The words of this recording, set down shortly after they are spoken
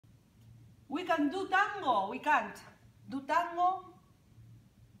We can do tango. We can't do tango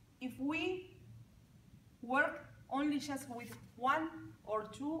if we work only just with 1 or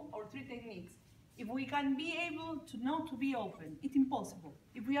 2 or 3 techniques. If we can be able to know to be open, it's impossible.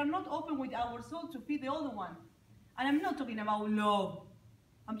 If we are not open with our soul to feel the other one, and I'm not talking about love,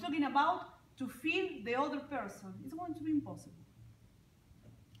 I'm talking about to feel the other person, it's going to be impossible.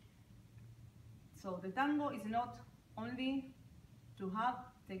 So the tango is not only to have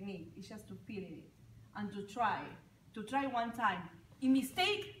technique, it's just to feel it and to try one time. In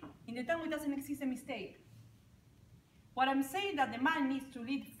mistake, in the tango it doesn't exist a mistake. What I'm saying that the man needs to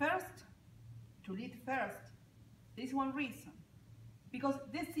lead first, there is one reason. Because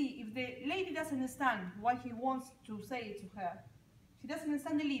let's see, if the lady doesn't understand what he wants to say to her, she doesn't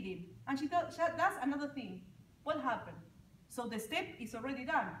understand the leading, and she does another thing. What happened? So the step is already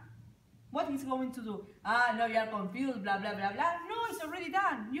done. What he's going to do? Ah, no, you are confused, blah, blah, blah, blah. No, it's already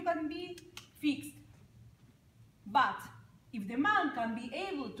done. You can be fixed. But if the man can be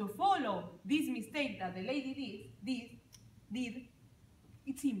able to follow this mistake that the lady did,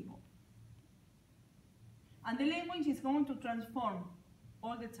 it's simple. And the language is going to transform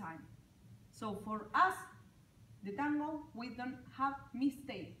all the time. So for us, the tango, we don't have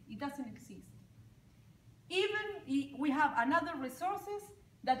mistake. It doesn't exist. Even we have another resources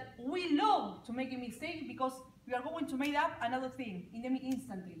that we love to make a mistake because we are going to make up another thing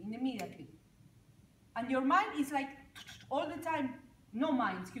instantly, immediately. And your mind is like all the time, no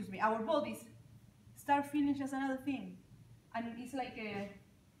mind, excuse me, our bodies start feeling just another thing. And it's like a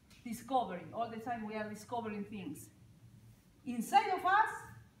discovery. All the time we are discovering things. Inside of us,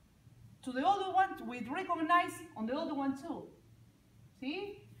 to the other one, we recognize on the other one too.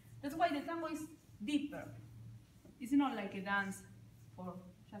 See? That's why the tango is deeper. It's not like a dance for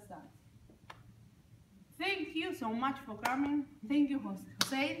just dance. Thank you so much for coming. Thank you,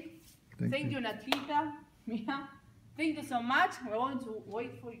 Jose. Thank you, Natita. Mia. Thank you so much. We're going to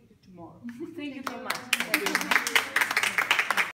wait for you tomorrow. Thank you so much.